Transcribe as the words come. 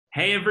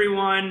Hey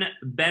everyone,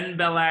 Ben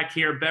Belack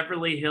here,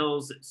 Beverly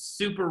Hills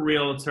Super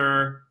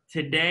Realtor.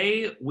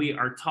 Today we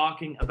are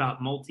talking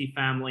about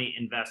multifamily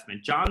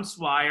investment. Jon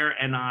Swire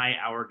and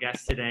our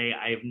guest today,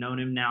 I have known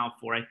him now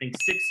for I think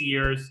 6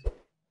 years.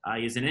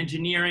 He has an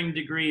engineering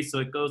degree, so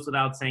it goes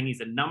without saying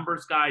he's a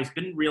numbers guy. He's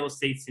been in real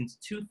estate since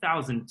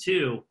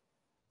 2002,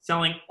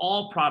 selling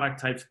all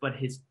product types, but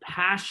his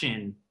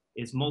passion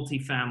is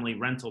multifamily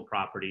rental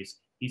properties.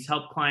 He's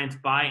helped clients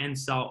buy and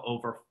sell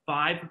over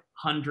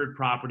 500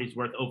 properties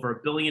worth over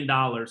 $1 billion.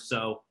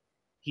 So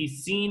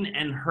he's seen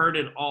and heard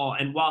it all.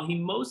 And while he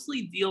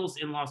mostly deals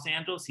in Los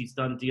Angeles, he's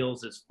done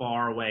deals as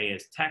far away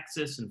as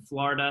Texas and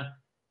Florida.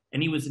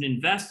 And he was an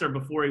investor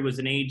before he was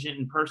an agent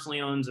and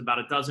personally owns about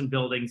a dozen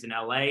buildings in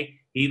LA.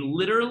 He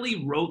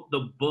literally wrote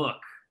the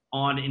book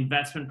on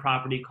investment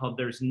property called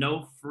There's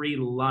No Free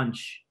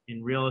Lunch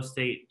in Real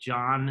Estate.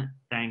 Jon,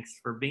 thanks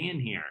for being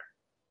here.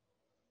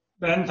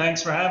 Ben,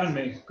 thanks for having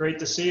me. Great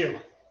to see you.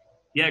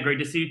 Yeah, great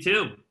to see you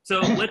too.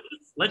 So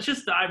let's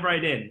just dive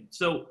right in.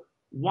 So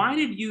why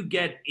did you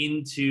get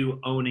into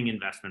owning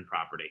investment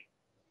property?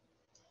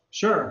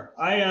 Sure.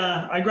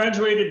 I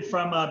graduated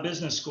from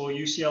business school,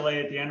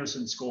 UCLA at the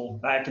Anderson School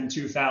back in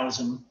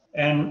 2000.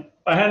 And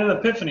I had an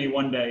epiphany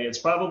one day. It's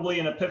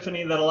probably an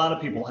epiphany that a lot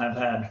of people have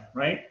had,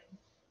 right?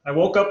 I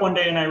woke up one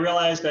day and I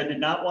realized I did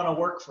not want to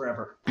work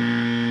forever.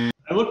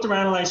 I looked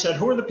around and I said,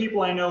 who are the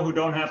people I know who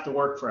don't have to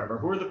work forever?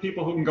 Who are the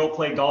people who can go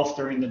play golf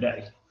during the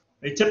day?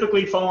 They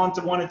typically fall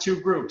into one of two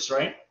groups,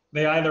 right?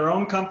 They either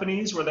own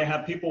companies where they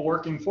have people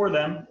working for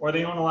them, or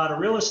they own a lot of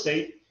real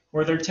estate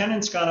where their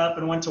tenants got up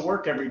and went to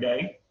work every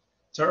day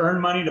to earn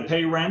money to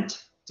pay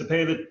rent, to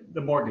pay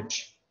the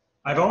mortgage.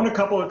 I've owned a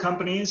couple of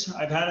companies.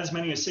 I've had as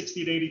many as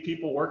 60 to 80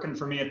 people working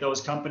for me at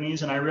those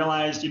companies. And I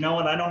realized, you know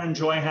what? I don't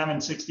enjoy having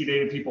 60 to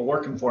 80 people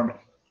working for me.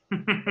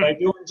 But I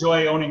do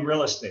enjoy owning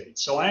real estate.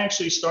 So I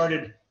actually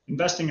started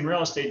investing in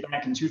real estate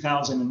back in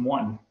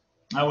 2001.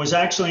 I was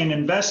actually an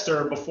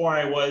investor before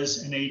I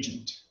was an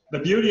agent. The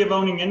beauty of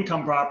owning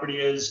income property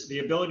is the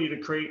ability to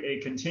create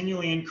a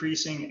continually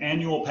increasing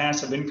annual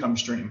passive income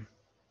stream,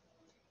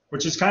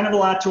 which is kind of a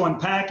lot to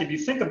unpack if you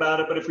think about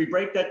it. But if we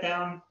break that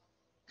down,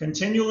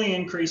 continually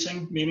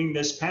increasing, meaning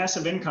this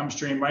passive income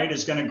stream, right,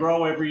 is going to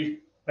grow every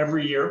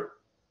year.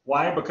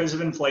 Why? Because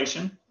of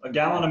inflation. A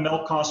gallon of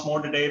milk costs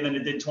more today than it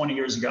did 20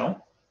 years ago.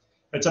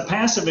 It's a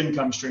passive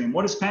income stream.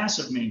 What does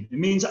passive mean? It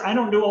means I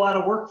don't do a lot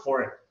of work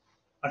for it.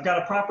 I've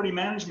got a property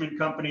management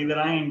company that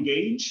I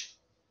engage,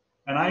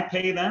 and I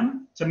pay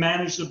them to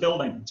manage the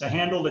building, to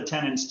handle the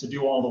tenants, to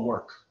do all the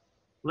work.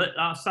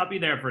 I'll stop you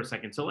there for a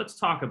second. So let's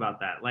talk about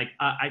that.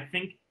 I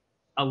think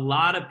a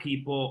lot of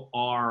people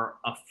are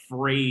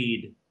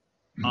afraid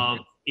of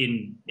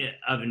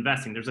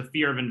investing. There's a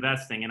fear of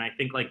investing. And I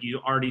think you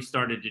already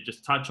started to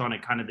just touch on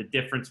it, kind of the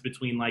difference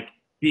between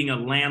being a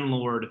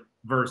landlord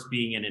versus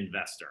being an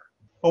investor.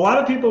 A lot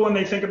of people, when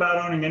they think about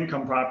owning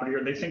income property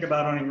or they think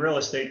about owning real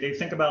estate, they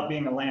think about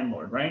being a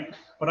landlord, right?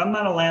 But I'm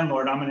not a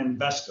landlord, I'm an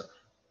investor.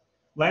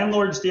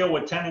 Landlords deal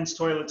with tenants,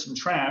 toilets, and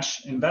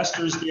trash.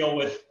 Investors deal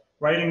with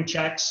writing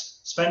checks,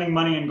 spending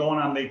money, and going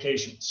on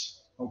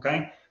vacations,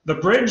 okay? The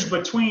bridge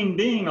between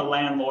being a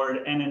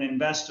landlord and an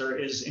investor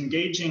is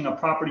engaging a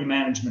property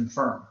management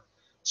firm.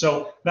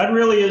 So that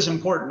really is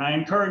important. I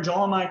encourage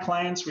all of my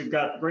clients, we've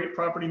got great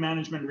property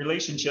management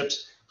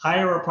relationships,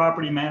 hire a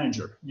property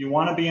manager. You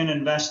want to be an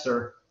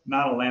investor,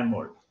 not a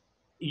landlord.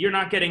 You're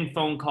not getting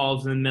phone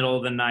calls in the middle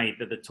of the night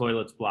that the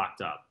toilet's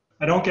blocked up.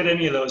 I don't get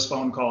any of those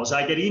phone calls.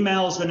 I get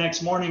emails the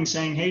next morning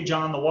saying, hey,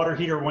 Jon, the water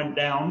heater went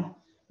down.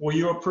 Will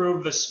you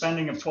approve the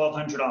spending of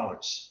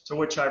 $1,200? To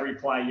which I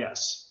reply,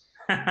 yes.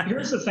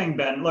 Here's the thing,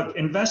 Ben. Look,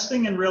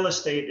 investing in real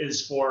estate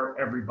is for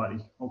everybody,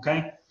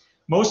 okay?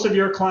 Most of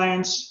your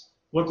clients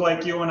look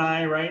like you and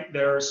I, right?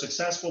 They're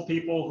successful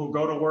people who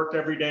go to work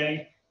every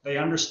day. They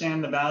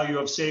understand the value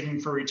of saving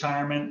for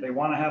retirement. They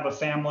want to have a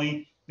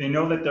family. They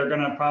know that they're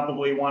going to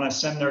probably want to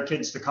send their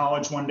kids to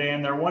college one day,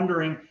 and they're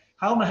wondering,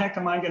 how the heck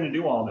am I going to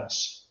do all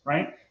this,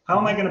 right? How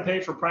am I going to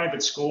pay for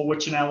private school,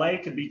 which in LA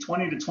could be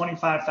 $20,000 to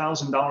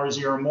 $25,000 a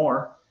year or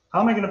more? How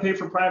am I going to pay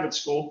for private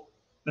school?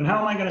 Then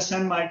how am I going to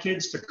send my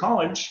kids to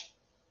college?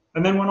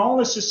 And then when all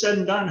this is said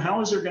and done,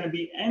 how is there going to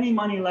be any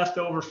money left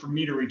over for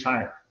me to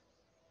retire?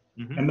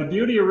 Mm-hmm. And the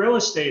beauty of real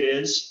estate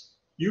is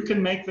you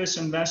can make this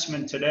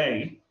investment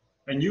today,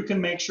 and you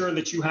can make sure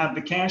that you have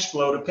the cash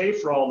flow to pay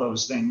for all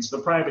those things, the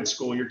private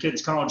school, your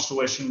kids' college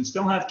tuition, and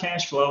still have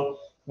cash flow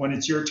when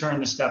it's your turn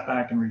to step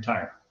back and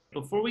retire.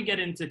 Before we get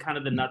into kind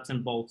of the nuts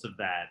and bolts of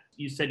that,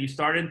 you said you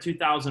started in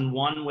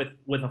 2001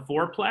 with a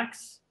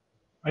fourplex?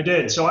 I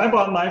did. So I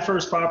bought my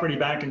first property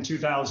back in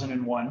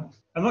 2001.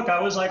 And look, I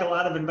was like a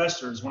lot of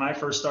investors when I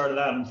first started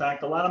out. In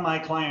fact, a lot of my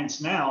clients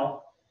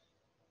now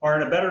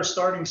are in a better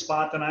starting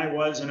spot than I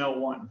was in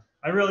 '01.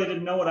 I really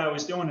didn't know what I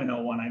was doing in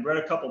 '01. I'd read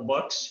a couple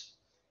books.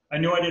 I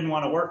knew I didn't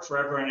want to work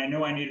forever, and I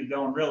knew I needed to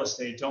own real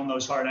estate to own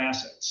those hard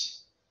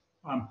assets.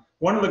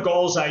 One of the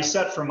goals I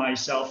set for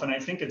myself, and I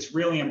think it's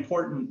really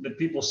important that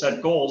people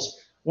set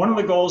goals. One of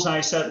the goals I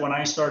set when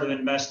I started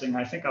investing,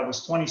 I think I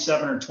was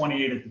 27 or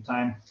 28 at the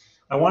time,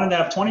 I wanted to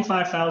have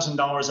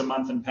 $25,000 a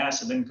month in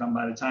passive income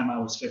by the time I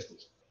was 50.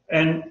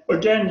 And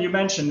again, you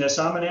mentioned this.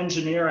 I'm an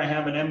engineer. I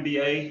have an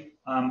MBA.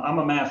 I'm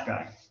a math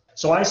guy.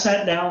 So I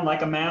sat down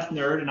like a math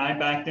nerd and I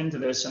backed into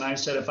this. And I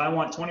said, if I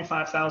want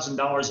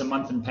 $25,000 a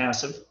month in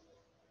passive,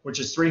 which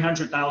is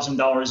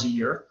 $300,000 a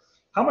year,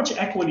 how much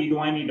equity do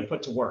I need to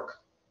put to work?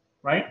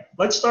 Right?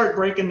 Let's start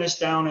breaking this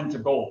down into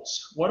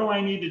goals. What do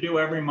I need to do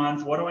every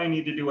month? What do I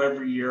need to do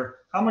every year?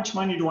 How much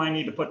money do I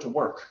need to put to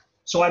work?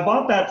 So I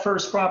bought that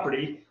first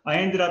property. I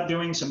ended up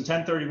doing some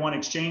 1031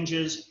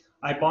 exchanges.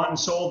 I bought and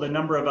sold a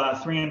number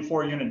of 3 and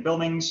 4 unit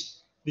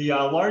buildings. The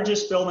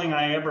largest building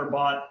I ever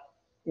bought,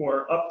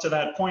 or up to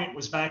that point,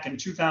 was back in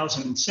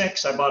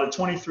 2006. I bought a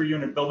 23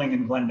 unit building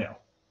in Glendale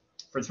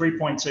for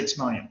 3.6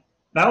 million.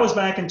 That was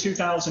back in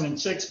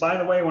 2006. By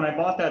the way, when I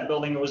bought that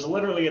building, it was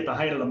literally at the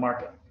height of the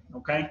market.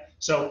 Okay,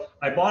 so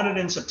I bought it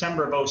in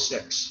September of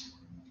 06.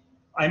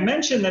 I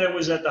mentioned that it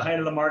was at the height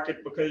of the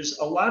market because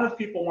a lot of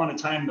people want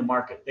to time the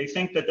market. They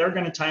think that they're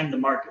going to time the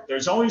market.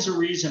 There's always a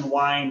reason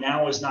why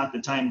now is not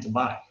the time to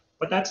buy,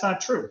 but that's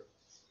not true.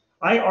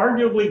 I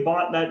arguably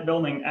bought that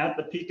building at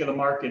the peak of the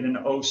market in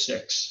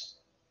 06.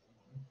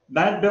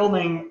 That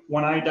building,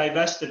 when I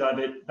divested of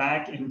it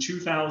back in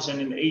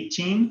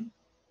 2018,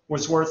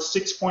 was worth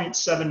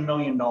 $6.7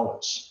 million.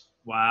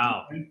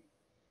 Wow. Okay?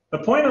 The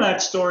point of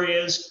that story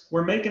is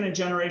we're making a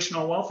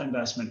generational wealth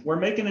investment. We're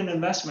making an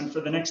investment for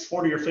the next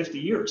 40 or 50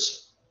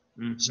 years.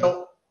 Mm-hmm.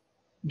 So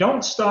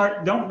don't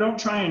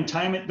try and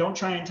time it. Don't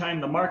try and time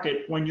the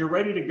market. When you're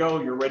ready to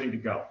go, you're ready to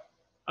go.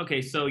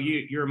 Okay, so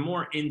you're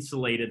more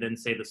insulated than,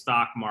 say, the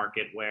stock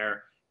market,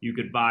 where you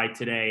could buy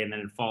today and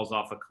then it falls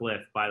off a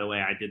cliff. By the way,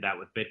 I did that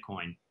with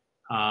Bitcoin.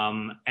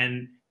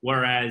 And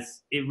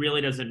whereas it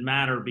really doesn't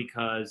matter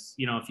because,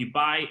 you know, if you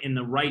buy in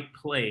the right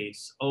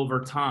place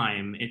over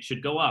time, it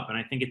should go up. And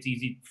I think it's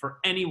easy for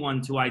anyone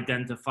to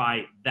identify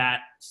that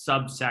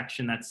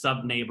subsection, that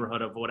sub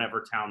neighborhood of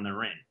whatever town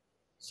they're in.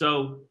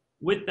 So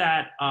with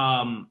that,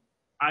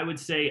 I would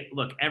say,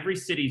 look, every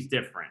city's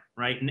different,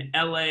 right? In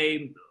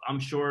LA, I'm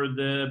sure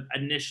the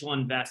initial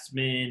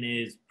investment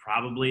is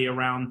probably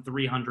around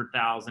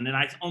 300,000. And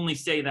I only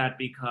say that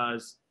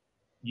because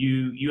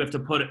you have to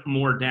put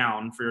more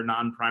down for your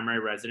non-primary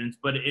residents.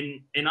 But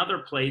in other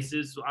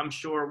places, I'm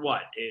sure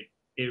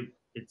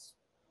it's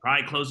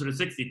probably closer to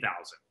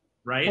 60,000,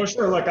 right? Oh,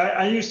 sure. Look,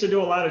 I used to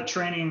do a lot of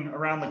training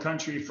around the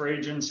country for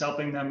agents,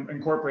 helping them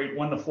incorporate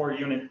 1 to 4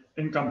 unit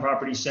income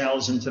property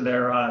sales into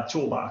their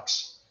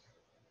toolbox.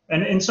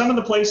 And in some of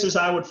the places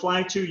I would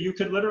fly to, you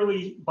could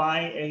literally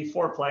buy a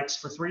fourplex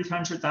for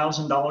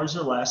 $300,000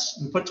 or less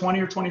and put 20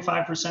 or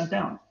 25%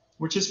 down,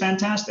 which is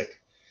fantastic.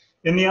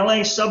 In the LA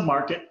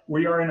submarket,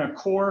 we are in a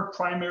core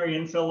primary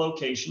infill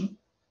location.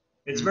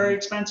 It's very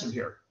expensive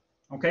here.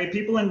 Okay,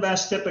 people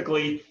invest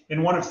typically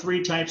in one of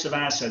 3 types of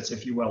assets,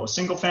 if you will: a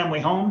single family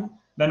home,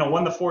 then a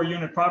 1 to 4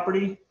 unit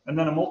property, and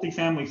then a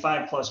multifamily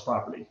 5+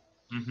 property.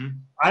 Mm-hmm.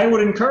 I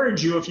would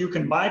encourage you, if you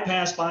can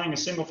bypass buying a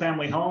single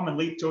family home and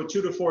leap to a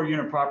 2 to 4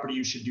 unit property,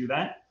 you should do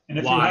that. And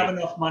if you have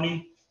enough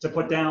money to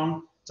put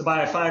down to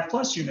buy a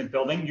 5+ unit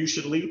building, you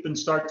should leap and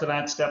start to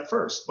that step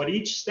first. But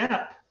each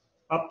step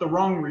up the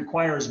rung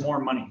requires more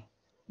money.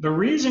 The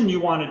reason you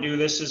want to do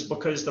this is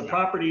because the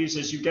properties,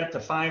 as you get to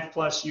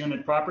 5+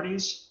 unit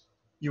properties,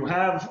 you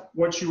have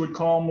what you would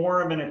call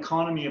more of an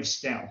economy of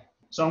scale.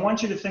 So I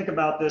want you to think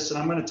about this, and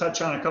I'm going to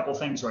touch on a couple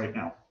things right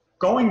now.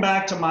 Going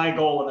back to my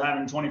goal of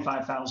having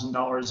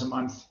 $25,000 a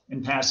month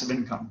in passive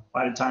income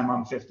by the time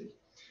I'm 50.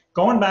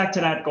 Going back to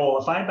that goal,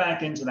 if I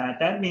back into that,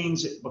 that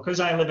means because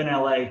I live in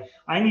LA,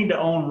 I need to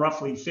own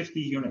roughly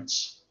 50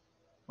 units,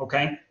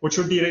 okay? Which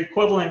would be the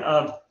equivalent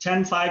of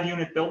 10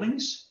 5-unit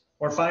buildings,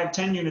 or 5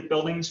 10-unit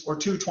buildings, or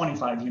 2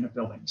 25-unit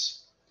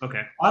buildings.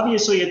 Okay.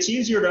 Obviously, it's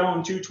easier to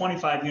own 2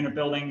 25-unit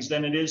buildings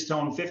than it is to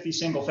own 50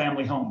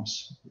 single-family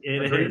homes.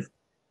 It is.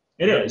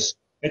 It is.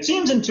 It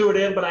seems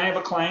intuitive, but I have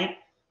a client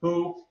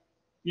who,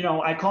 you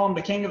know, I call him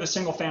the king of the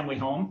single-family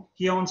home.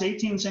 He owns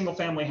 18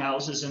 single-family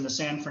houses in the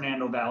San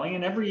Fernando Valley,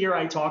 and every year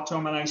I talk to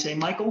him and I say,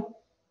 Michael,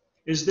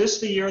 is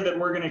this the year that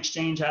we're going to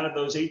exchange out of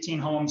those 18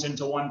 homes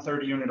into one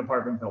 30-unit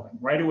apartment building,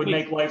 right? It would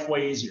make life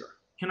way easier.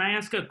 Can I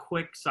ask a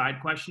quick side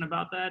question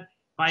about that?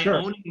 By Sure.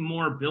 owning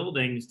more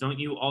buildings, don't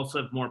you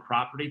also have more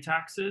property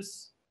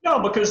taxes? No,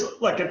 because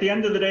look, at the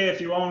end of the day, if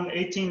you own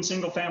 18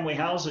 single-family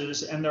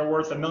houses and they're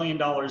worth $1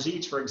 million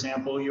each, for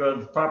example, you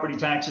have property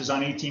taxes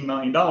on $18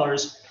 million.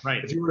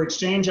 Right. If you were to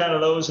exchange out of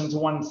those into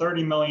one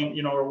 30 million,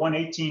 you know, or one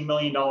 $18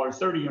 million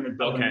 30-unit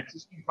building, okay,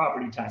 it's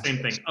property taxes.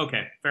 Same thing.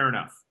 Okay, fair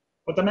enough.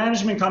 But the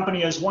management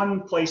company has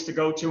one place to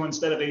go to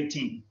instead of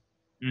 18.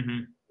 Mm-hmm.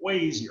 Way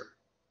easier.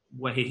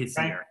 Way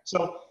easier. Okay?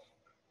 So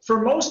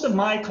for most of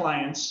my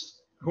clients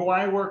who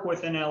I work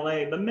with in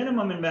LA, the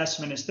minimum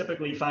investment is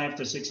typically $500,000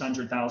 to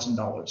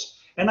 $600,000.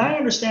 And I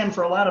understand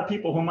for a lot of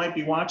people who might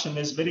be watching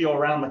this video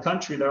around the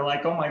country, they're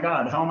like, oh my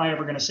God, how am I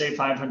ever going to save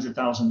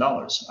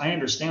 $500,000? I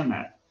understand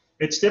that.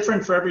 It's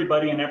different for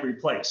everybody in every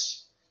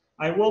place.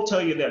 I will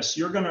tell you this,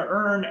 you're going to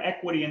earn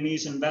equity in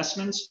these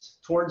investments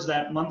towards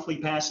that monthly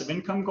passive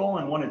income goal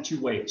in one of 2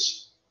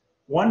 ways.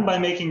 One, by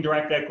making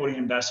direct equity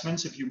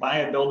investments. If you buy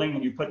a building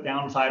and you put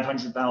down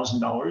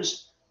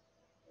 $500,000,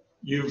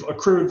 you've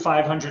accrued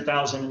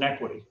 $500,000 in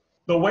equity.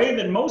 The way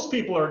that most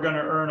people are going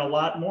to earn a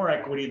lot more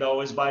equity,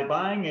 though, is by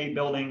buying a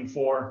building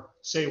for,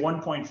 say,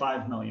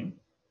 1.5 million.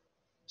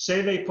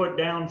 Say they put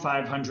down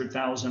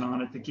 500,000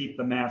 on it to keep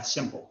the math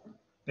simple.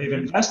 They've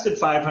invested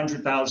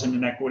 500,000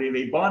 in equity.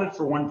 They bought it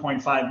for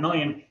 1.5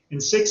 million.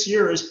 In 6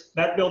 years,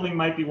 that building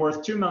might be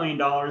worth $2 million.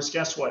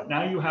 Guess what?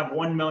 Now you have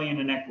 1 million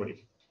in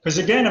equity. Because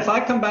again, if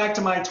I come back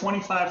to my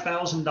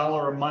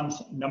 $25,000 a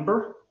month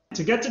number,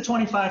 to get to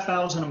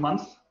 $25,000 a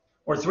month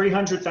or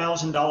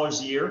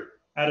 $300,000 a year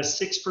at a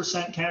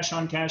 6% cash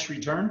on cash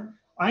return,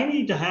 I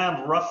need to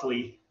have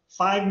roughly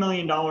 $5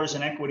 million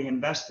in equity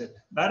invested.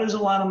 That is a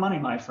lot of money,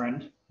 my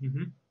friend.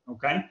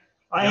 Okay.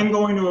 I am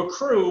going to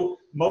accrue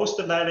most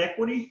of that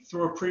equity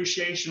through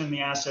appreciation in the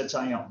assets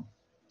I own.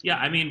 Yeah,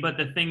 I mean, but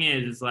the thing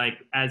is like,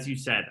 as you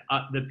said,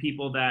 the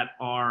people that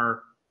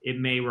are, it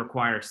may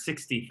require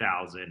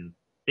 60,000,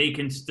 they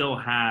can still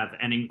have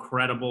an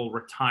incredible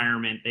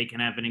retirement. They can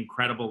have an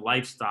incredible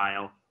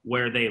lifestyle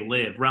where they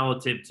live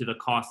relative to the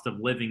cost of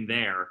living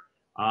there,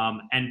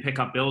 and pick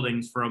up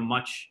buildings for a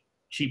much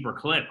cheaper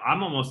clip.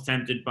 I'm almost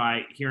tempted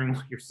by hearing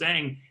what you're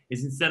saying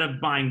is instead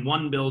of buying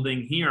one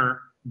building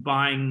here,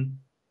 buying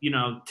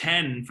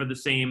 10 for the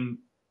same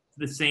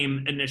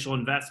initial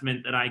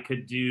investment that I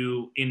could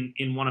do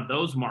in one of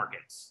those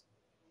markets.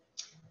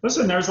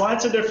 Listen, there's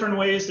lots of different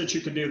ways that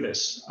you could do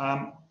this.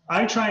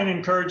 I try and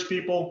encourage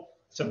people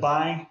to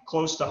buy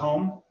close to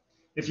home.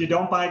 If you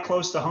don't buy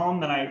close to home,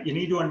 then you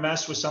need to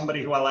invest with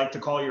somebody who I like to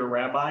call your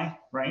rabbi,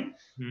 right?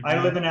 I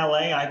live in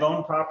LA. I've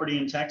owned property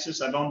in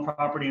Texas. I've owned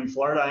property in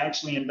Florida. I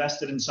actually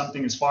invested in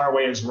something as far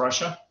away as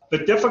Russia. The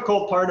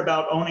difficult part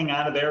about owning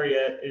out of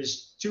area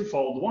is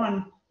twofold.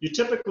 One, you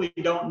typically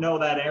don't know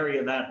that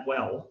area that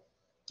well.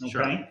 Okay.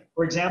 Sure.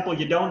 For example,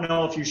 you don't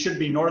know if you should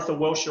be north of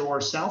Wilshire or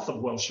south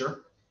of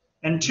Wilshire.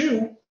 And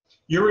two,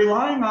 you're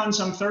relying on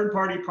some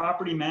third-party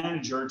property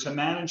manager to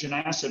manage an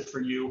asset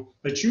for you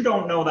that you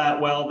don't know that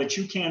well, that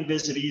you can't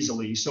visit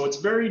easily. So it's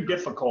very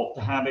difficult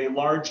to have a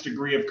large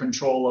degree of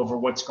control over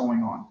what's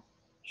going on.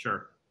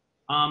 Sure.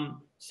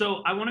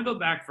 So I want to go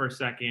back for a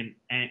second,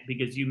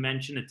 because you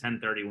mentioned a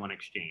 1031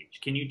 exchange.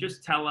 Can you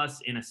just tell us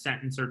in a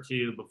sentence or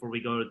two before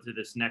we go to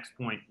this next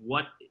point,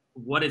 what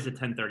is a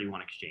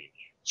 1031 exchange?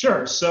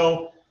 Sure.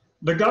 So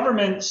the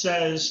government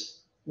says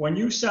when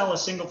you sell a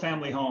single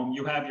family home,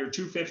 you have your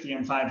 $250,000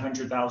 and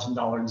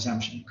 $500,000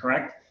 exemption,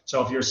 correct?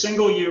 So if you're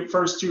single, you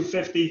first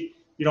 $250,000,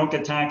 you don't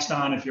get taxed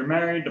on. If you're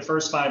married, the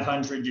first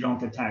 $500,000, you don't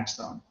get taxed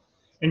on.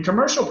 In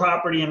commercial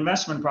property,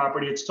 investment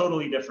property, it's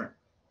totally different.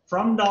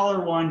 From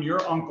dollar one,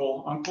 your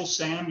Uncle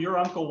Sam, your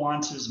uncle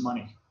wants his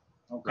money,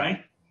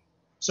 okay?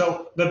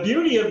 So the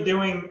beauty of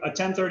doing a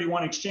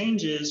 1031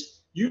 exchange is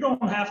you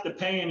don't have to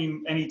pay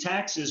any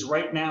taxes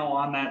right now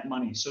on that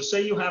money. So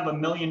say you have $1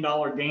 million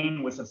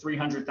gain with a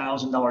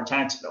 $300,000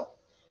 tax bill.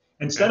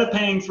 Instead of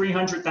paying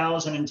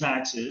 $300,000 in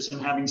taxes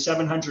and having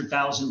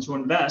 $700,000 to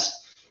invest,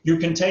 you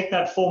can take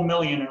that full $1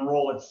 million and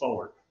roll it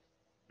forward.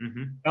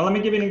 Now let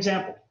me give you an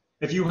example.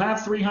 If you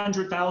have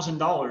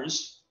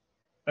 $300,000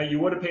 that you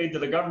would have paid to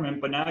the government,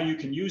 but now you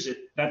can use it,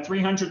 that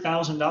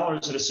 $300,000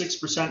 at a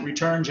 6%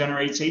 return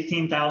generates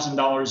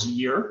 $18,000 a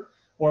year,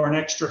 or an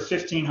extra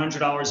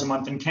 $1,500 a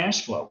month in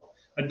cash flow.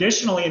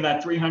 Additionally,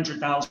 that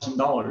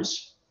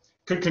 $300,000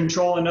 could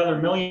control another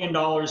 $1 million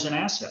in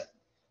asset.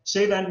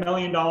 Say that $1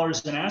 million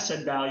in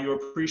asset value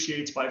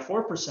appreciates by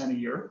 4% a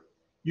year.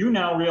 You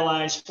now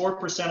realize 4%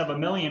 of $1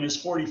 million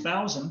is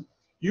 $40,000.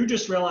 You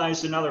just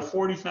realized another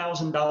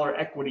 $40,000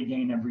 equity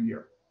gain every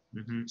year.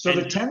 So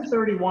the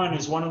 1031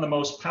 is one of the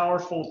most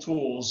powerful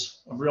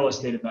tools of real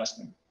estate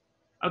investing.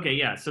 Okay,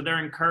 yeah. So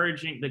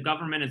the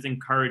government is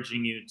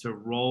encouraging you to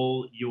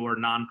roll your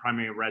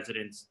non-primary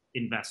residence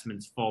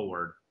investments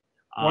forward.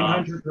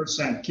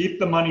 100%. Keep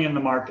the money in the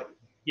market.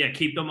 Yeah,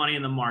 keep the money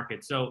in the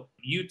market. So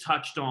you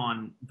touched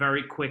on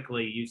very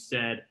quickly, you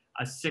said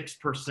a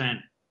 6%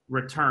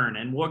 return.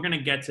 And we're going to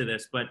get to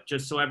this, but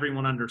just so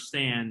everyone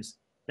understands,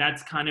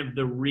 that's kind of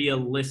the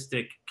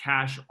realistic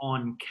cash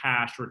on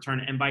cash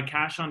return. And by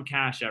cash on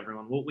cash,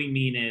 everyone, what we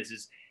mean is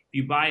if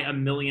you buy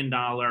 $1 million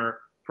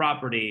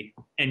property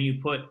and you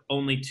put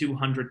only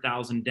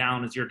 $200,000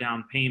 down as your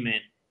down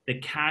payment, the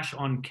cash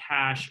on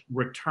cash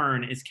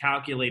return is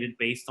calculated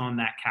based on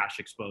that cash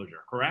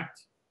exposure,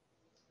 correct?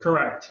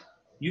 Correct.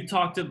 You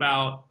talked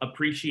about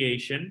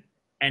appreciation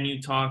and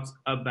you talked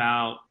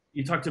about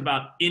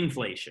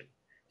inflation.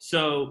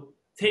 So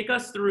take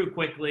us through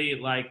quickly,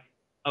 like,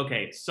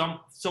 okay,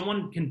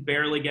 someone can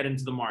barely get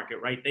into the market,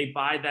 right? They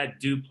buy that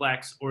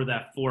duplex or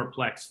that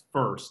fourplex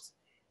first.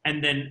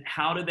 And then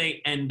how do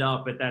they end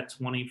up at that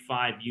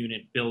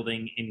 25-unit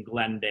building in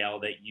Glendale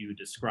that you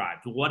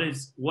described? What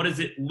does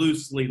it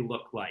loosely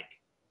look like?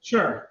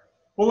 Sure.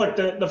 Well, look,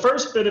 the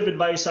first bit of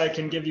advice I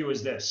can give you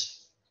is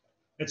this.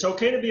 It's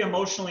okay to be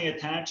emotionally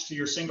attached to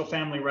your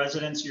single-family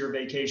residence or your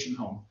vacation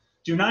home.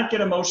 Do not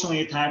get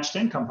emotionally attached to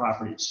income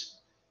properties.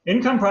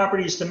 Income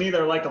properties, to me,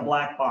 they're like a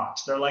black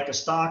box. They're like a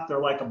stock.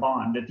 They're like a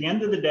bond. At the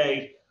end of the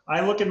day,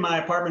 I look at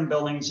my apartment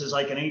buildings as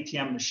like an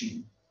ATM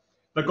machine.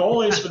 The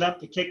goal is for them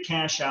to kick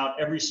cash out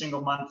every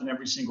single month and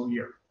every single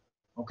year.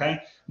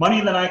 Okay. Money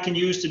that I can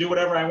use to do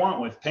whatever I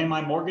want with, pay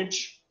my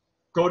mortgage,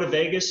 go to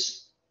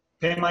Vegas,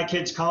 pay my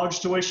kids' college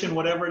tuition,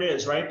 whatever it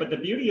is, right? But the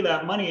beauty of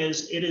that money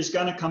is it is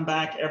going to come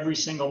back every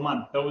single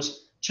month.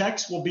 Those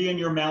checks will be in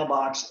your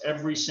mailbox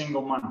every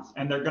single month,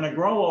 and they're going to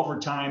grow over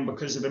time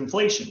because of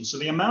inflation. So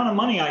the amount of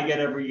money I get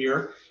every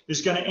year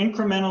is going to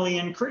incrementally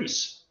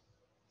increase.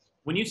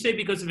 When you say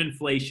because of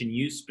inflation,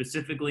 you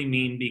specifically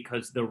mean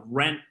because the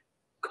rent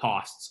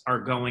costs are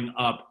going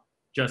up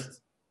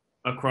just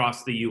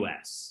across the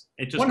U.S.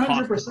 It just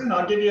 100%.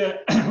 I'll give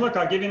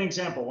you an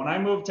example. When I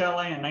moved to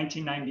LA in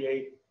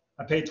 1998,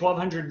 I paid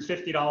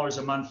 $1,250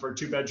 a month for a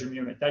 2-bedroom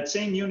unit. That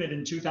same unit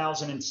in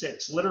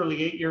 2006,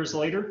 literally 8 years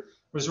later,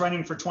 was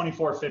renting for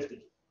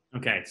 $2,450.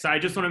 Okay, so I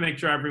just want to make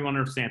sure everyone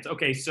understands.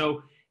 Okay,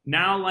 so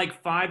now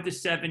like 5 to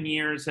 7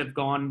 years have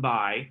gone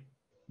by.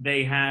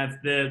 They have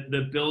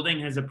the building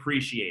has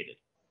appreciated,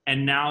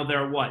 and now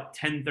they're what,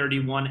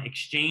 1031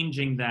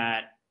 exchanging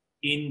that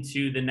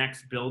into the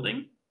next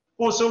building?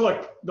 Well, so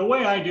look, the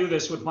way I do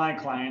this with my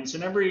clients,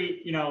 and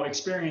every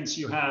experience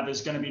you have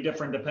is going to be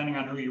different depending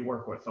on who you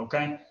work with.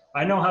 Okay,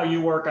 I know how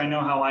you work. I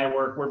know how I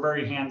work. We're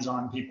very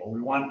hands-on people.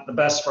 We want the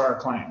best for our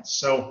clients.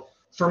 So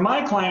for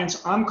my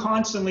clients, I'm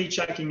constantly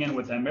checking in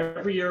with them.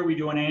 Every year we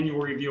do an annual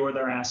review of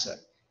their asset.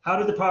 How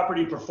did the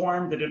property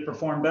perform? Did it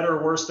perform better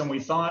or worse than we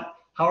thought?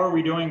 How are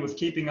we doing with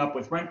keeping up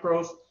with rent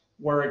growth?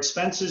 Were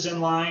expenses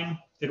in line?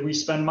 Did we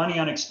spend money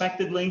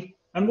unexpectedly?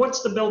 And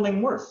what's the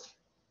building worth?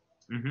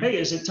 Mm-hmm. Hey,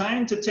 is it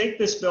time to take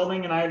this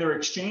building and either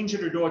exchange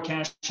it or do a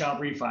cash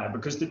out refi?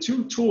 Because the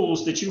two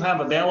tools that you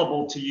have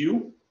available to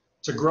you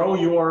to grow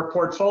your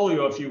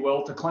portfolio, if you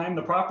will, to climb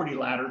the property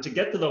ladder, to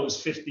get to those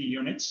 50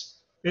 units,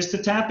 is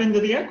to tap into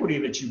the equity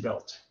that you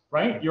built,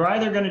 right? You're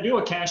either going to do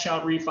a cash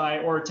out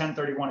refi or a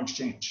 1031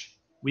 exchange.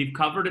 We've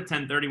covered a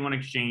 1031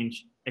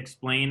 exchange.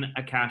 Explain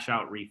a cash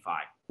out refi.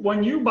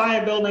 When you buy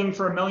a building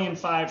for $1.5 million,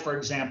 for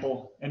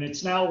example, and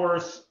it's now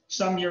worth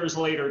some years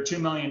later $2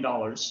 million,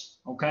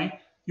 okay?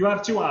 You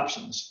have two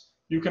options.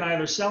 You can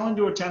either sell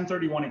into a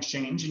 1031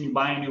 exchange and you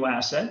buy a new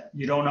asset.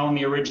 You don't own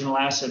the original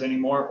asset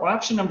anymore. Or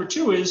option number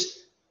two is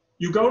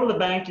you go to the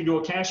bank, you do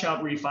a cash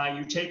out refi,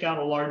 you take out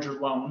a larger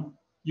loan,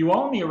 you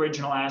own the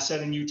original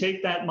asset, and you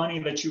take that money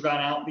that you got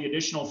out, the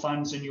additional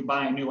funds, and you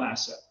buy a new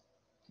asset.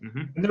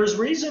 Mm-hmm. And there's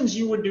reasons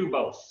you would do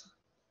both.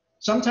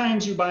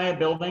 Sometimes you buy a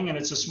building and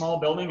it's a small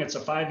building, it's a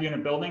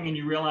 5-unit building, and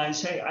you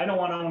realize, hey, I don't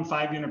want to own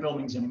 5-unit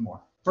buildings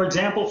anymore. For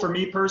example, for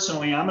me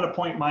personally, I'm at a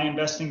point in my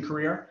investing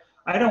career,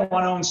 I don't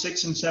want to own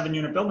 6 and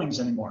 7-unit buildings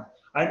anymore.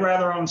 I'd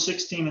rather own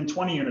 16 and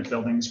 20-unit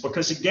buildings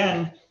because,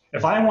 again,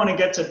 if I want to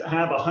get to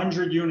have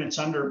 100 units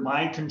under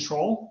my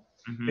control,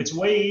 mm-hmm. It's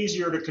way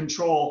easier to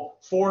control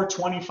 4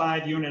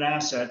 25-unit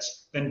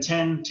assets than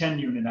 10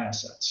 10-unit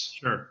assets.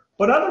 Sure.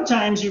 But other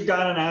times you've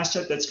got an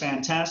asset that's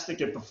fantastic,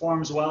 it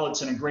performs well,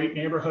 it's in a great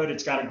neighborhood,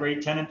 it's got a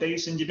great tenant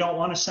base, and you don't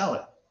want to sell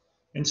it.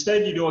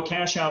 Instead, you do a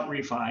cash out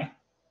refi,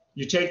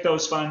 you take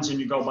those funds and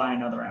you go buy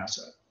another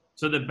asset.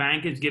 So the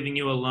bank is giving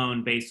you a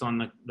loan based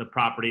on the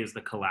property as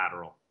the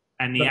collateral.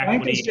 And the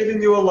bank is giving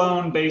you a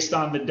loan based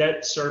on the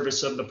debt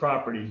service of the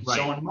property. Right.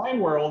 So in my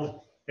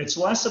world, it's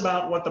less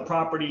about what the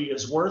property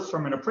is worth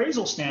from an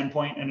appraisal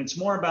standpoint, and it's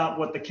more about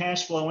what the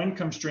cash flow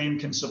income stream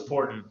can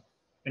support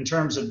in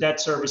terms of debt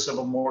service of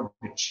a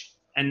mortgage.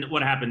 And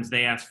what happens?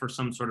 They ask for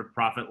some sort of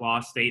profit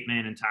loss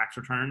statement and tax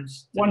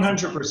returns?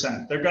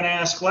 100%. They're going to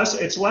ask less.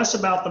 It's less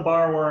about the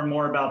borrower and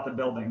more about the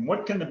building.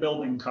 What can the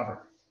building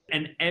cover?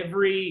 And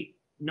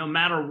no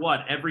matter what,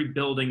 every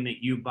building that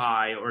you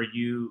buy or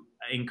you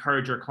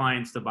encourage your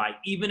clients to buy,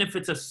 even if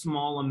it's a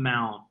small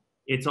amount,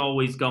 it's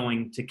always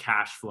going to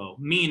cash flow,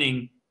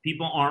 meaning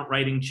people aren't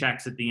writing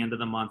checks at the end of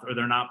the month or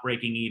they're not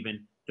breaking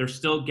even. They're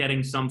still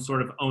getting some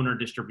sort of owner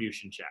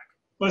distribution check.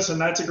 Listen,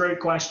 that's a great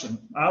question.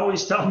 I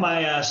always tell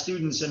my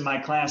students in my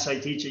class I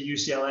teach at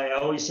UCLA,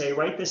 I always say,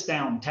 write this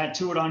down,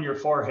 tattoo it on your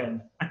forehead.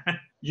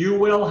 You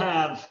will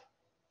have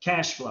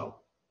cash flow,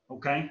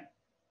 okay?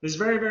 This is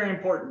very, very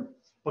important.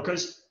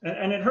 Because,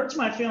 and it hurts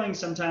my feelings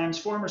sometimes,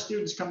 former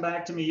students come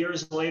back to me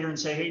years later and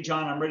say, hey,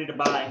 John, I'm ready to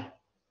buy.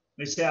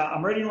 They say,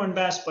 I'm ready to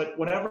invest, but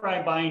whatever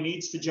I buy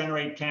needs to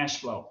generate cash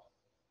flow.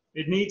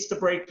 It needs to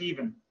break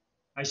even.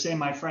 I say,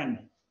 my friend,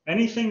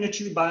 anything that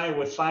you buy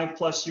with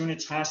 5+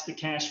 units has to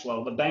cash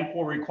flow. The bank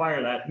will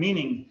require that,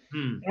 meaning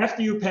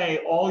after you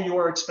pay all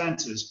your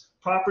expenses,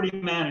 property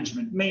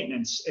management,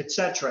 maintenance,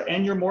 etc.,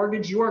 and your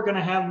mortgage, you are going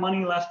to have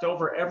money left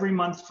over every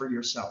month for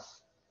yourself.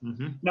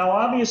 Mm-hmm. Now,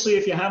 obviously,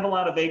 if you have a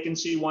lot of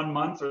vacancy one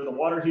month or the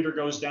water heater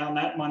goes down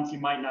that month, you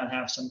might not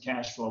have some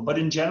cash flow. But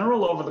in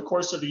general, over the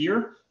course of the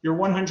year, you're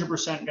 100%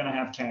 going to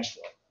have cash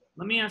flow.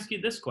 Let me ask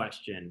you this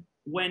question.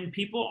 When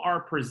people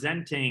are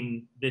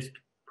presenting this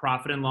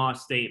profit and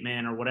loss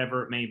statement or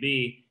whatever it may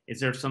be, is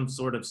there some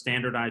sort of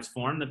standardized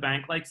form the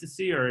bank likes to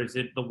see, or is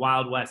it the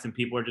Wild West and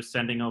people are just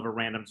sending over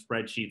random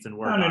spreadsheets and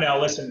work? No.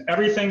 Listen,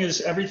 everything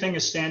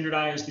is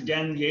standardized.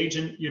 Again, the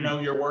agent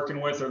you're working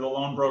with or the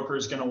loan broker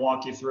is going to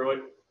walk you through it.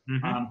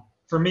 Mm-hmm.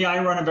 For me,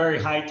 I run a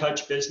very high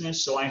touch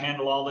business, so I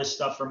handle all this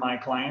stuff for my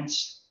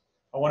clients.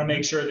 I want to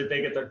make sure that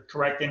they get the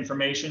correct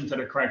information to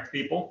the correct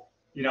people,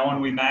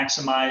 and we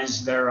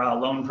maximize their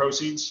loan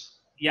proceeds.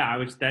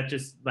 Yeah, that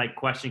just like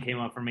question came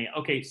up for me.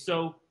 Okay,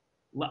 so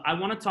I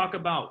want to talk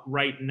about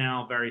right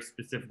now very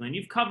specifically, and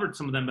you've covered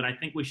some of them, but I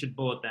think we should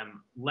bullet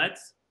them.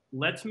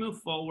 Let's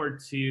move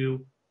forward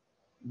to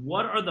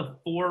what are the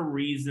 4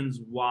 reasons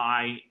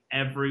why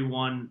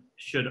everyone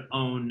should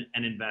own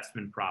an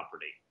investment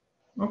property?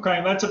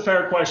 Okay, that's a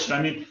fair question.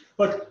 I mean,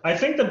 look, I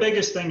think the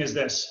biggest thing is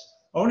this.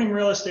 Owning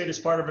real estate is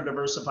part of a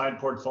diversified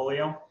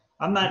portfolio.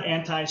 I'm not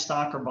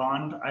anti-stock or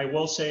bond. I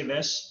will say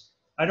this.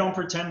 I don't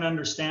pretend to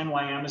understand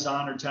why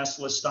Amazon or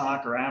Tesla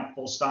stock or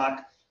Apple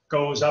stock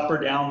goes up or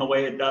down the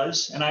way it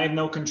does, and I have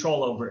no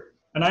control over it.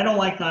 And I don't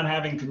like not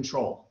having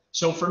control.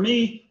 So for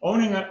me,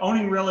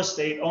 owning real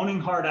estate,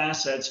 owning hard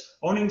assets,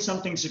 owning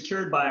something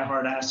secured by a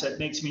hard asset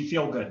makes me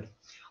feel good.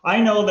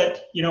 I know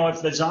that,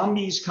 if the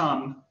zombies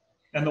come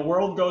and the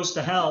world goes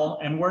to hell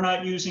and we're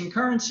not using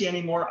currency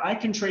anymore, I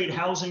can trade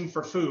housing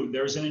for food.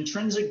 There's an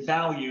intrinsic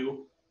value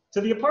to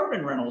the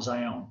apartment rentals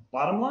I own.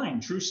 Bottom line,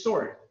 true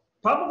story.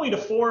 Probably the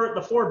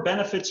four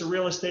benefits of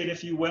real estate,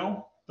 if you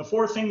will. The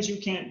 4 things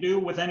you can't do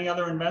with any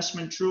other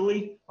investment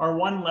truly are: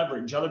 1,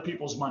 leverage other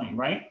people's money,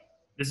 right?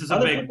 This is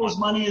other people's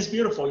money is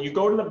beautiful. You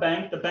go to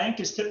the bank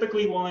is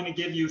typically willing to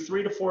give you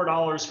 $3 to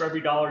 $4 for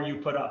every dollar you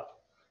put up.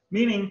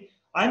 Meaning,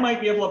 I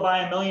might be able to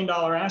buy $1 million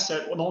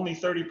asset with only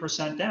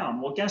 30% down.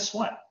 Well, guess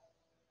what?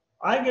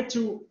 I get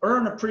to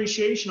earn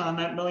appreciation on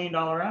that $1 million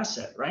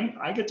asset, right?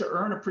 I get to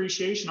earn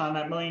appreciation on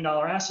that $1 million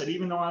asset,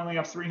 even though I only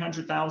have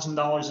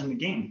 $300,000 in the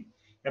game.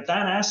 If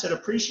that asset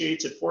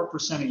appreciates at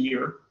 4% a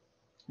year,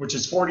 which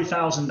is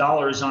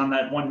 $40,000 on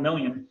that 1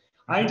 million,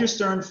 I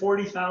just earned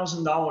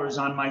 $40,000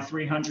 on my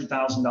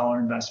 $300,000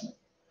 investment.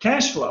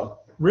 Cash flow.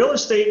 Real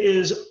estate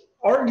is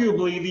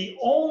arguably the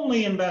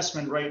only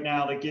investment right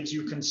now that gives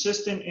you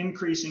consistent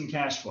increasing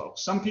cash flow.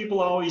 Some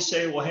people always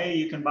say, well, hey,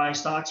 you can buy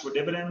stocks with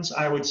dividends.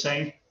 I would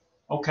say,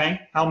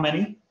 okay, how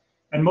many?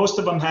 And most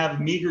of them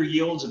have meager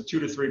yields of 2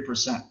 to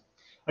 3%.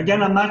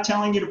 Again, I'm not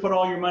telling you to put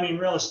all your money in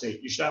real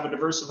estate. You should have a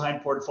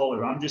diversified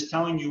portfolio. I'm just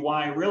telling you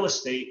why real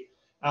estate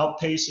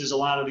outpaces a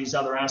lot of these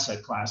other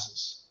asset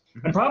classes.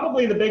 And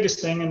probably the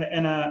biggest thing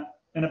and a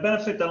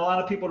benefit that a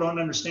lot of people don't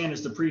understand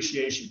is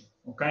depreciation,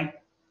 okay?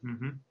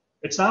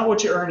 It's not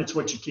what you earn, it's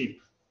what you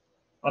keep.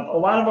 A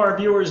lot of our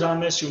viewers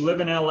on this who live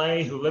in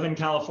LA, who live in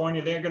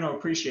California, they're going to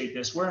appreciate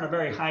this. We're in a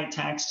very high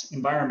tax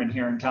environment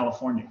here in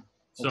California.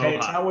 Okay,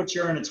 it's not what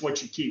you earn, it's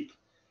what you keep.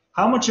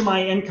 How much of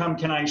my income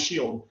can I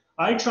shield?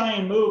 I try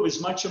and move as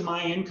much of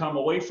my income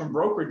away from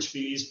brokerage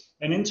fees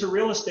and into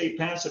real estate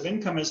passive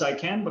income as I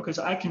can, because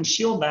I can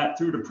shield that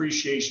through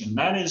depreciation.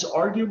 That is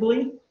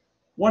arguably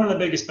one of the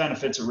biggest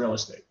benefits of real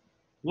estate.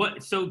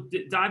 So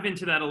dive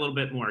into that a little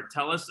bit more.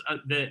 Tell us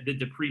the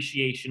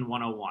depreciation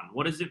 101.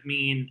 What does it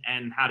mean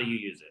and how do you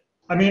use it?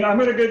 I mean, I'm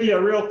going to give you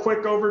a real quick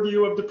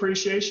overview of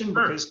depreciation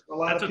because for a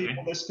lot of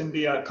people, this can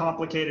be a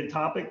complicated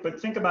topic, but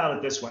think about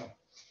it this way.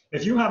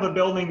 If you have a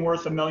building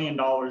worth $1 million,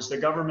 the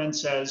government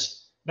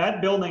says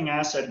that building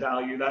asset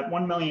value, that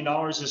 $1 million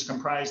is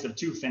comprised of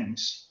 2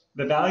 things: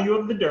 the value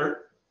of the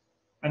dirt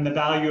and the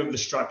value of the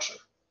structure,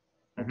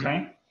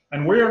 okay?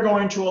 And we are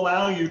going to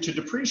allow you to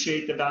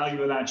depreciate the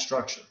value of that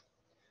structure.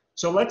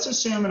 So let's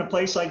assume in a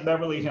place like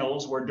Beverly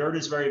Hills, where dirt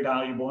is very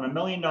valuable, in $1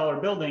 million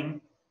building,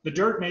 the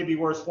dirt may be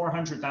worth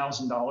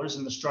 $400,000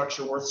 and the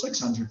structure worth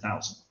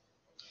 $600,000.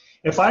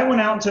 If I went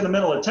out into the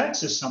middle of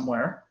Texas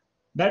somewhere,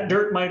 that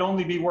dirt might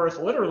only be worth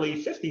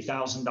literally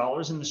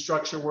 $50,000 and the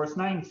structure worth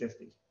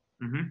 $950,000.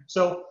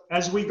 So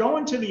as we go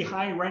into the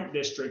high rent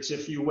districts,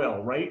 if you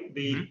will, right?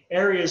 The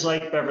areas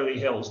like Beverly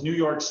Hills, New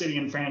York City,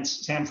 and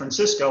San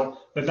Francisco,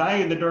 the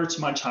value of the dirt's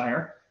much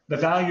higher. The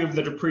value of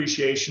the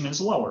depreciation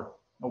is lower,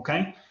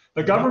 okay?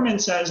 The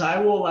government says, I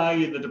will allow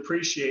you to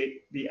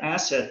depreciate the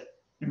asset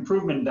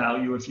improvement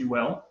value, if you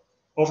will,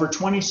 over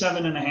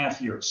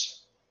 27.5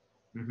 years.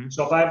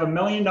 So if I have $1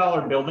 million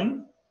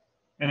building,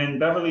 and in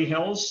Beverly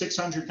Hills,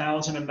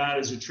 600,000 of that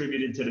is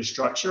attributed to the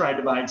structure, I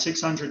divide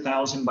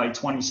 600,000 by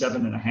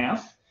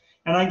 27.5,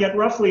 and I get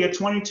roughly a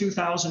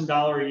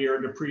 $22,000 a year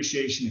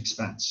depreciation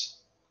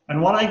expense.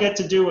 And what I get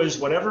to do is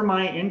whatever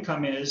my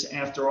income is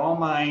after all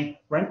my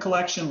rent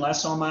collection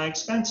less all my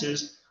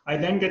expenses, I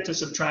then get to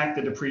subtract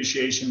the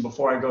depreciation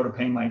before I go to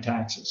pay my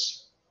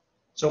taxes.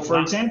 So for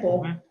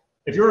example,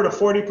 if you're at a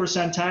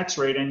 40% tax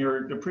rate and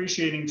you're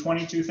depreciating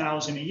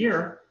 $22,000 a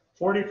year,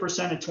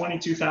 40% of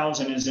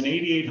 $22,000 is an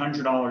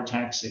 $8,800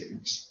 tax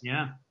savings.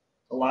 Yeah.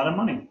 A lot of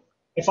money.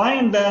 If I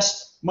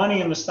invest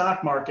money in the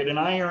stock market and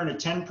I earn a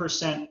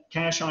 10%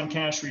 cash on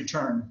cash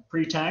return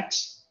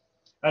pre-tax,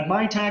 at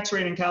my tax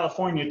rate in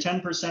California,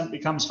 10%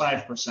 becomes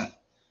 5%.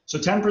 So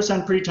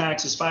 10%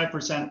 pre-tax is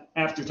 5%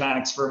 after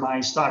tax for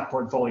my stock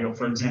portfolio,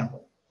 for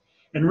example.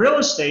 In real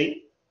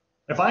estate,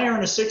 if I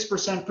earn a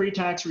 6%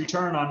 pre-tax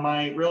return on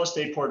my real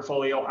estate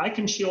portfolio, I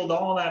can shield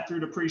all that through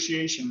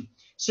depreciation.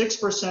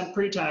 6%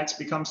 pre-tax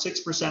becomes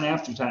 6%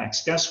 after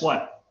tax. Guess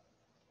what?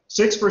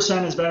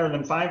 6% is better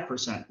than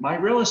 5%. My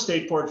real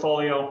estate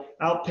portfolio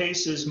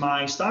outpaces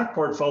my stock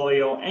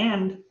portfolio,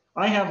 and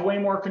I have way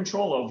more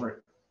control over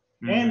it.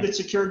 And it's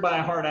secured by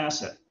a hard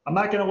asset. I'm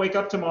not going to wake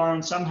up tomorrow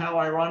and somehow,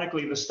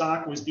 ironically, the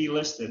stock was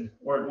delisted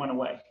or it went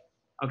away.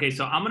 Okay,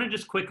 so I'm going to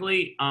just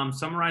quickly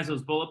summarize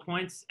those bullet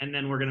points, and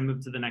then we're going to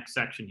move to the next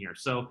section here.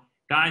 So,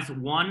 guys,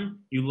 one,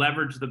 you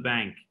leverage the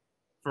bank.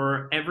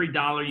 For every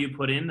dollar you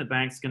put in, the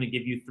bank's going to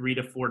give you $3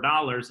 to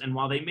 $4. And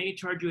while they may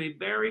charge you a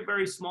very,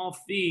 very small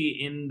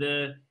fee in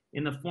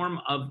the form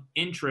of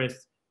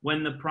interest,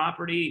 when the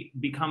property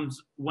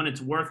when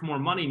it's worth more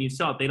money and you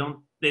sell it, they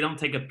don't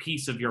take a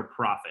piece of your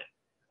profit.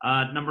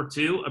 Number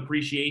two,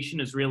 appreciation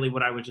is really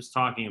what I was just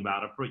talking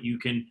about. You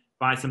can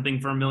buy something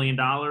for $1 million,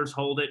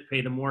 hold it, pay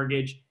the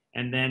mortgage,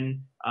 and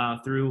then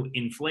through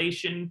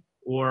inflation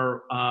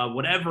or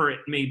whatever it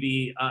may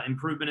be,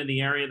 improvement in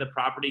the area, the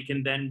property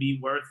can then be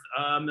worth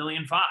 $1.5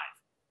 million.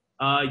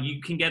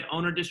 You can get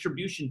owner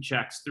distribution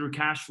checks through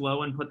cash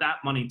flow and put that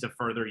money to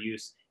further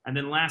use. And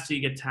then lastly,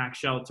 you get tax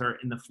shelter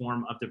in the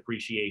form of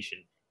depreciation.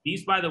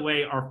 These, by the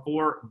way, are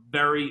 4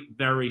 very,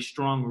 very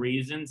strong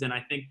reasons. And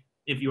I think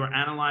if you are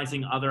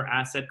analyzing other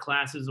asset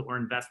classes or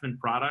investment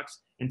products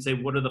and say,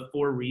 what are the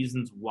 4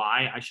 reasons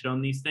why I should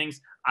own these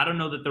things? I don't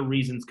know that the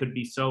reasons could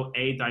be so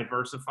A,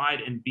 diversified,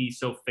 and B,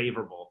 so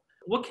favorable.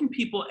 What can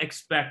people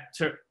expect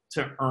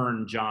to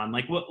earn, John?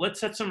 Like,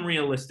 let's set some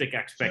realistic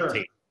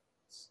expectations.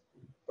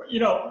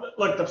 Sure.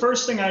 Look, the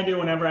first thing I do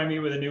whenever I meet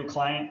with a new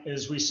client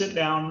is we sit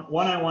down.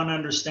 One, I want to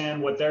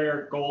understand what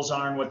their goals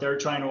are and what they're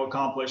trying to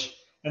accomplish.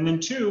 And then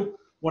 2,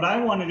 what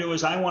I want to do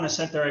is I want to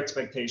set their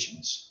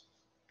expectations.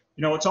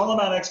 It's all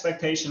about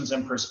expectations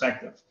and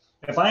perspective.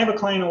 If I have a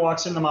client who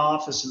walks into my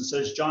office and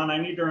says, John, I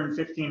need to earn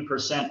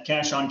 15%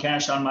 cash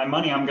on my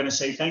money, I'm going to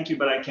say, thank you,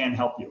 but I can't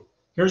help you.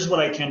 Here's what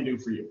I can do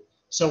for you.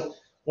 So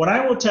what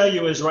I will tell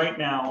you is right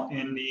now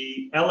in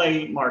the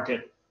LA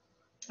market,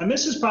 and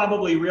this is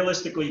probably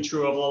realistically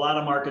true of a lot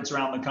of markets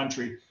around the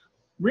country,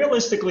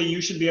 realistically,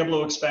 you should be able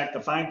to expect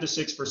a 5 to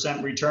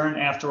 6% return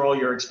after all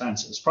your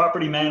expenses,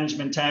 property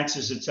management,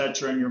 taxes, et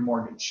cetera, and your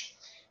mortgage.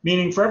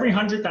 Meaning for every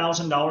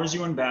 $100,000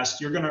 you invest,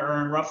 you're going to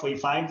earn roughly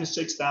 $5,000 to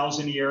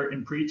 $6,000 a year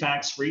in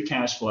pre-tax free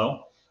cash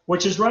flow,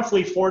 which is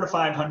roughly $400 to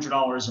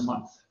 $500 a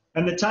month.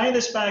 And to tie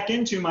this back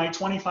into my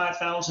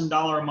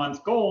 $25,000 a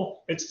month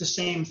goal, it's the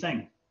same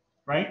thing,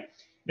 right?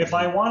 If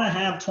I want to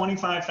have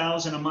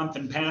 $25,000 a month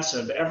in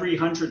passive, every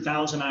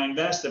 $100,000 I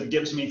invest, if it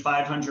gives me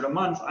 $500 a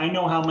month, I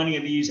know how many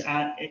of these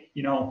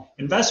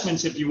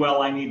investments, if you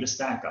will, I need to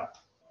stack up.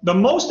 The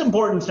most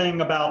important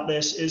thing about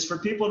this is for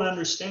people to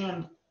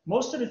understand,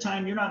 most of the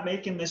time, you're not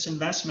making this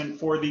investment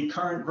for the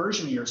current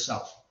version of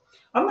yourself.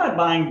 I'm not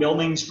buying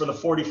buildings for the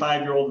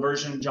 45-year-old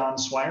version of Jon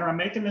Swire. I'm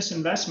making this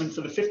investment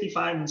for the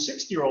 55 and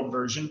 60-year-old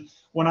version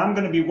when I'm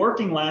going to be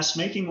working less,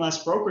 making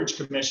less brokerage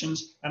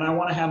commissions, and I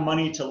want to have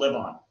money to live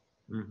on.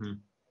 Mm-hmm.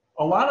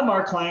 A lot of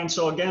our clients,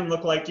 so again,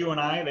 look like you and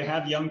I, they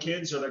have young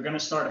kids or they're going to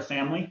start a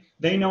family.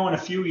 They know in a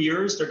few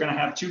years they're going to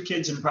have 2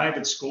 kids in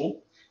private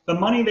school. The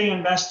money they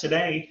invest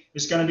today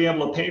is going to be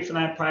able to pay for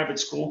that private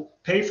school,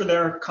 pay for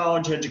their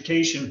college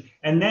education,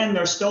 and then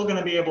they're still going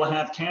to be able to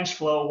have cash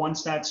flow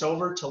once that's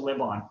over to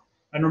live on.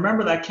 And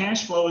remember, that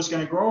cash flow is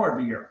going to grow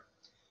every year.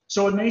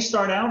 So it may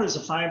start out as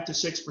a 5 to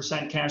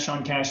 6% cash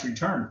on cash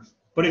return.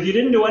 But if you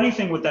didn't do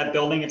anything with that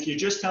building, if you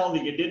just held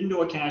it, you didn't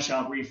do a cash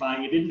out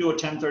refi, you didn't do a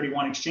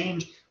 1031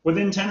 exchange,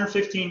 within 10 or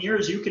 15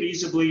 years, you could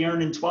easily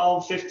earn in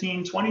 12,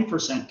 15,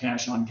 20%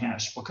 cash on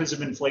cash because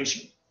of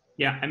inflation.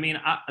 Yeah, I mean,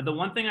 the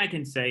one thing I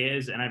can say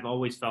is, and I've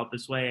always felt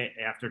this way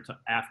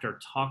after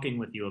talking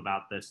with you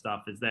about this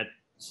stuff, is that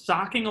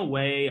socking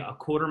away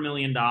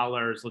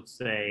 $250,000, let's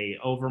say,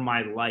 over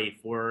my life,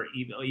 or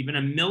even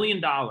 $1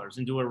 million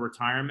into a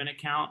retirement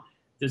account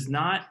does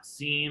not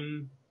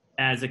seem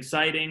as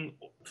exciting,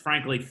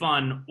 frankly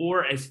fun,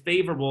 or as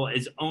favorable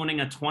as owning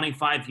a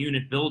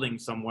 25-unit building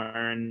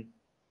somewhere. And,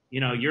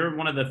 you're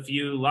one of the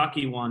few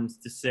lucky ones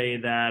to say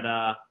that,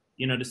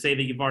 to say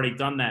that you've already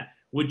done that.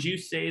 Would you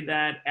say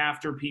that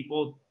after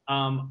people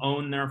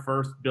own their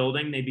first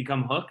building, they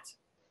become hooked?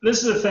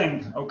 This is the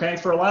thing, okay?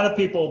 For a lot of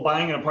people,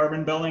 buying an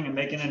apartment building and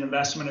making an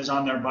investment is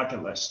on their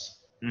bucket list.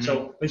 Mm-hmm.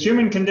 So the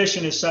human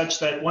condition is such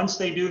that once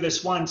they do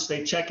this once,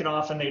 they check it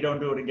off and they don't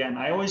do it again.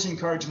 I always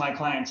encourage my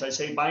clients, I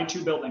say, buy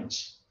 2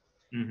 buildings.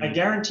 Mm-hmm. I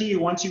guarantee you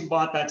once you've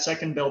bought that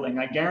second building,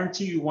 I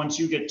guarantee you once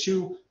you get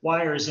 2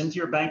 wires into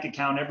your bank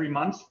account every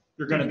month,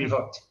 you're going to be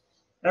hooked.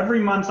 Every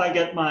month I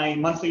get my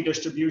monthly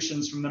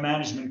distributions from the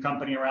management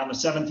company around the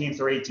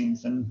 17th or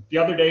 18th. And the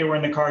other day we're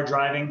in the car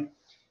driving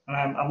and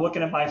I'm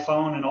looking at my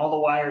phone and all the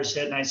wires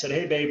hit. And I said,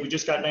 hey, babe, we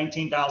just got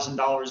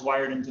 $19,000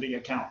 wired into the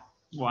account.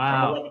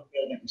 Wow. From 11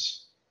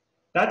 buildings.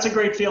 That's a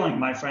great feeling,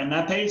 my friend.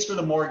 That pays for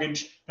the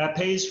mortgage. That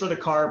pays for the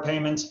car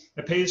payments.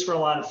 It pays for a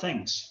lot of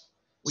things.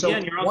 Well, yeah,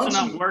 and you're also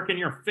not working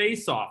your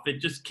face off. It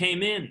just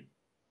came in.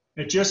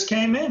 It just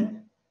came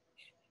in.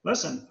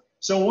 Listen.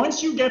 So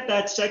once you get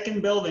that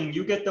second building,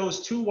 you get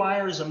those 2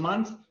 wires a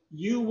month,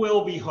 you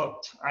will be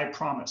hooked, I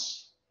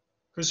promise.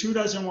 Because who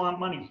doesn't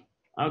want money?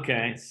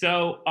 Okay,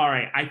 so, all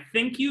right, I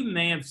think you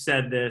may have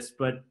said this,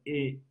 but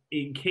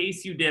in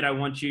case you did, I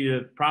want you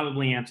to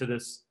probably answer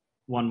this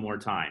one more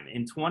time.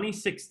 In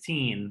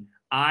 2016,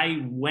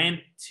 I went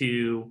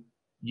to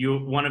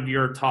one of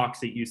your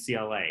talks at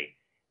UCLA,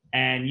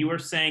 and you were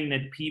saying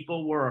that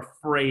people were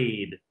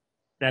afraid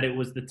that it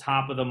was the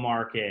top of the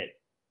market.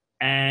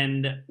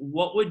 And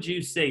what would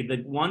you say,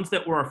 the ones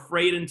that were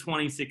afraid in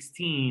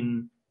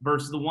 2016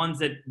 versus the ones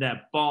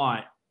that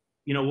bought,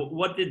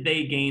 what did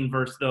they gain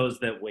versus those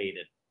that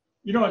waited?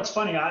 It's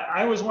funny.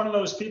 I was one of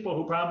those people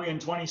who probably in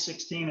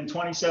 2016 and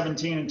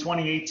 2017 and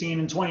 2018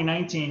 and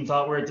 2019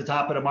 thought we're at the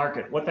top of the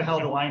market. What the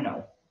hell do I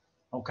know?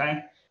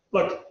 Okay.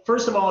 Look,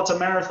 first of all, it's a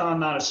marathon,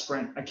 not a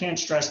sprint. I can't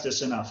stress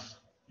this enough.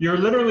 You're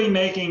literally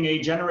making a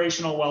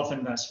generational wealth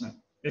investment.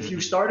 If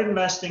you start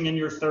investing in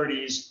your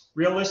 30s,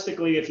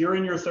 realistically, if you're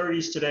in your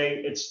 30s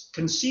today, it's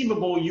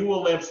conceivable you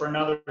will live for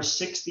another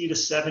 60 to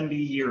 70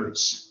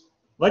 years.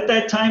 Let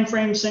that time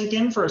frame sink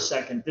in for a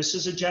second. This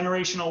is a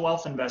generational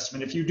wealth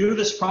investment. If you do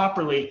this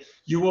properly,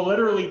 you will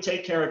literally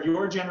take care of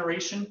your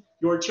generation,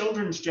 your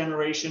children's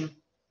generation,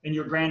 and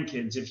your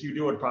grandkids if you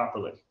do it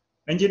properly.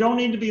 And you don't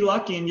need to be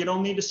lucky, and you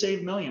don't need to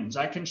save millions.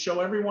 I can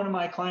show every one of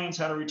my clients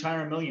how to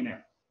retire a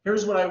millionaire.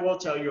 Here's what I will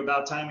tell you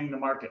about timing the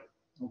market.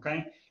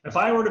 Okay. If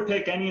I were to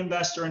pick any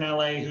investor in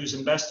LA who's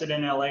invested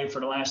in LA for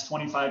the last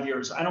 25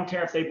 years, I don't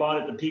care if they bought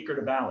at the peak or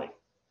the valley.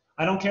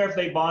 I don't care if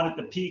they bought at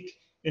the peak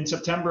in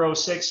September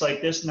 06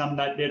 like this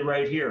nut did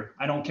right here.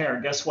 I don't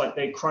care. Guess what?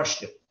 They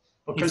crushed it.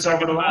 Because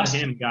over the last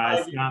him,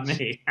 guys, not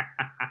me.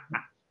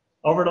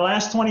 Over the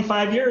last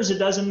 25 years, it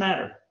doesn't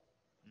matter.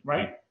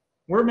 Right?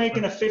 We're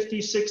making a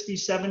 50, 60,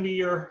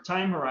 70-year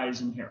time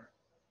horizon here.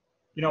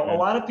 A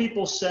lot of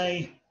people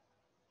say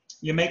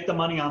you make the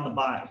money on the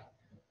buy.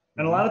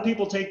 And a lot of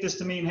people take this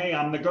to mean, hey,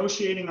 I'm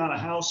negotiating on a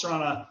house or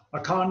on a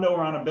condo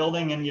or on a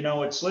building, and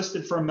it's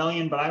listed for $1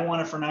 million, but I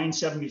want it for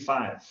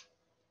 $975,000.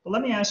 But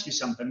let me ask you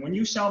something. When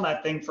you sell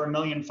that thing for $1.5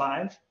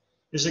 million,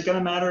 is it going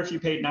to matter if you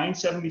paid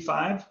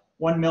 $975,000,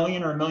 $1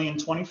 million, or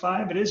 $1.025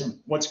 million? It isn't.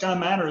 What's going to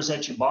matter is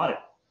that you bought it.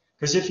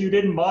 Because if you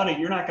didn't bought it,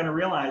 you're not going to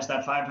realize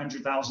that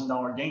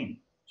 $500,000 gain.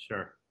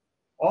 Sure.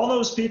 All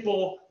those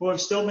people who have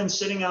still been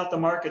sitting out the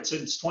market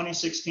since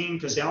 2016,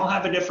 because they all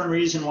have a different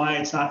reason why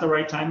it's not the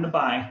right time to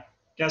buy.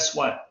 Guess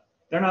what?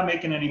 They're not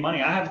making any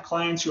money. I have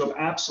clients who have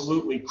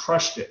absolutely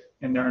crushed it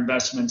in their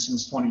investments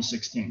since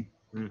 2016.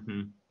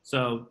 Mm-hmm.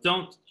 So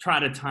don't try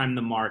to time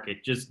the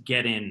market. Just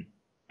get in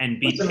and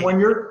be. Listen,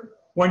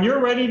 when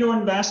you're ready to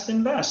invest,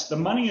 invest. The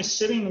money is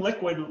sitting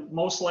liquid,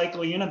 most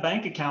likely in a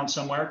bank account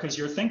somewhere because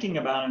you're thinking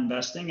about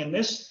investing. In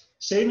this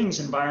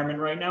savings environment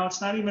right now, it's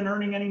not even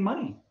earning any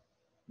money.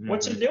 Mm-hmm.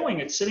 What's it doing?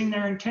 It's sitting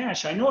there in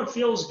cash. I know it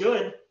feels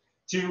good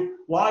to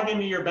log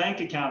into your bank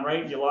account,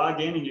 right? You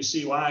log in and you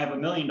see, wow, I have $1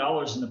 million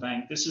in the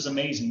bank. This is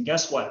amazing.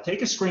 Guess what?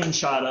 Take a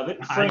screenshot of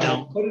it, frame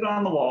it, put it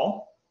on the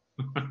wall,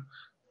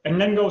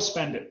 and then go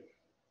spend it.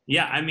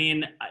 Yeah, I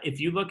mean, if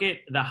you look at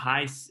the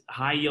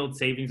high yield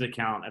savings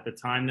account at the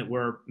time that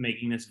we're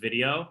making this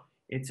video,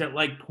 it's at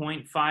like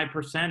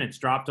 0.5%. It's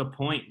dropped a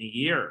point in a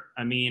year.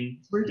 I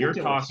mean, you're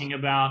talking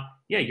about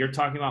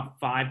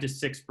 5 to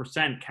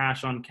 6%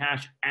 cash on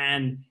cash,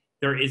 and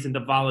there isn't the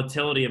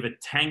volatility of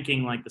it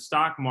tanking like the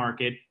stock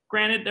market.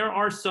 Granted, there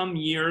are some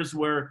years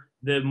where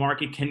the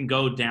market can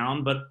go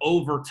down, but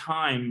over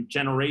time,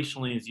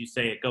 generationally, as you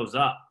say, it goes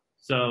up.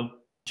 So,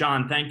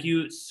 Jon, thank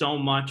you so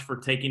much for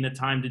taking the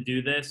time to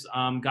do this.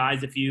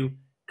 Guys, if you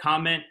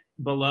comment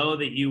below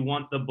that you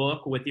want the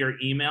book with your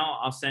email,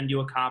 I'll send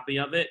you a copy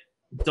of it.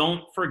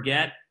 Don't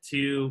forget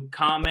to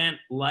comment,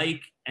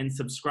 like, and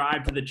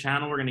subscribe to the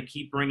channel. We're going to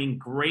keep bringing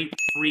great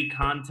free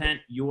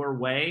content your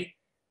way.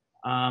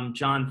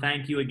 Jon,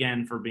 thank you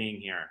again for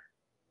being here.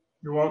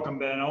 You're welcome,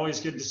 Ben. Always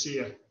good to see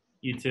you.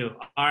 You too.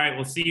 All right,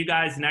 we'll see you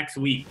guys next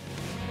week.